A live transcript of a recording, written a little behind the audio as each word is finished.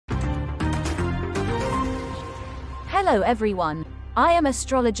Hello everyone, I am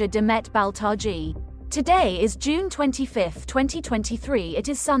astrologer Demet Baltacı. Today is June 25, 2023. It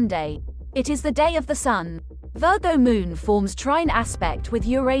is Sunday. It is the day of the Sun. Virgo moon forms trine aspect with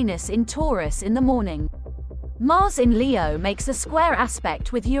Uranus in Taurus in the morning. Mars in Leo makes a square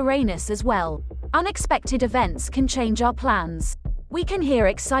aspect with Uranus as well. Unexpected events can change our plans. We can hear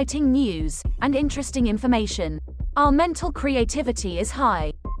exciting news and interesting information. Our mental creativity is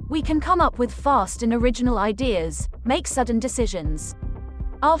high. We can come up with fast and original ideas, make sudden decisions.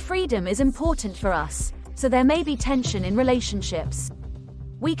 Our freedom is important for us, so there may be tension in relationships.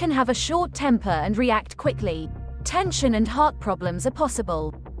 We can have a short temper and react quickly. Tension and heart problems are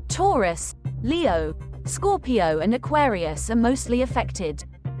possible. Taurus, Leo, Scorpio and Aquarius are mostly affected.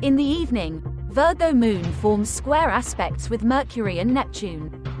 In the evening, Virgo moon forms square aspects with Mercury and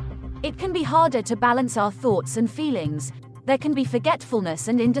Neptune. It can be harder to balance our thoughts and feelings. There can be forgetfulness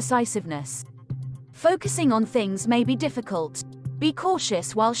and indecisiveness. Focusing on things may be difficult. Be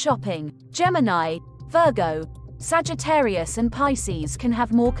cautious while shopping. Gemini, Virgo, Sagittarius and Pisces can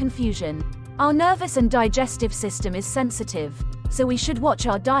have more confusion. Our nervous and digestive system is sensitive, so we should watch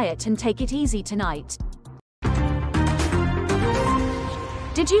our diet and take it easy tonight.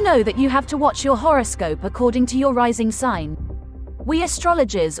 Did you know that you have to watch your horoscope according to your rising sign? We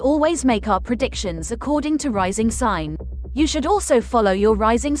astrologers always make our predictions according to rising sign. You should also follow your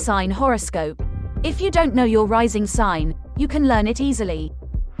rising sign horoscope. If you don't know your rising sign, you can learn it easily.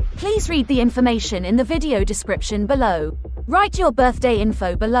 Please read the information in the video description below. Write your birthday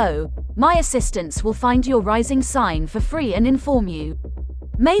info below. My assistants will find your rising sign for free and inform you.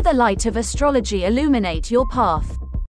 May the light of astrology illuminate your path.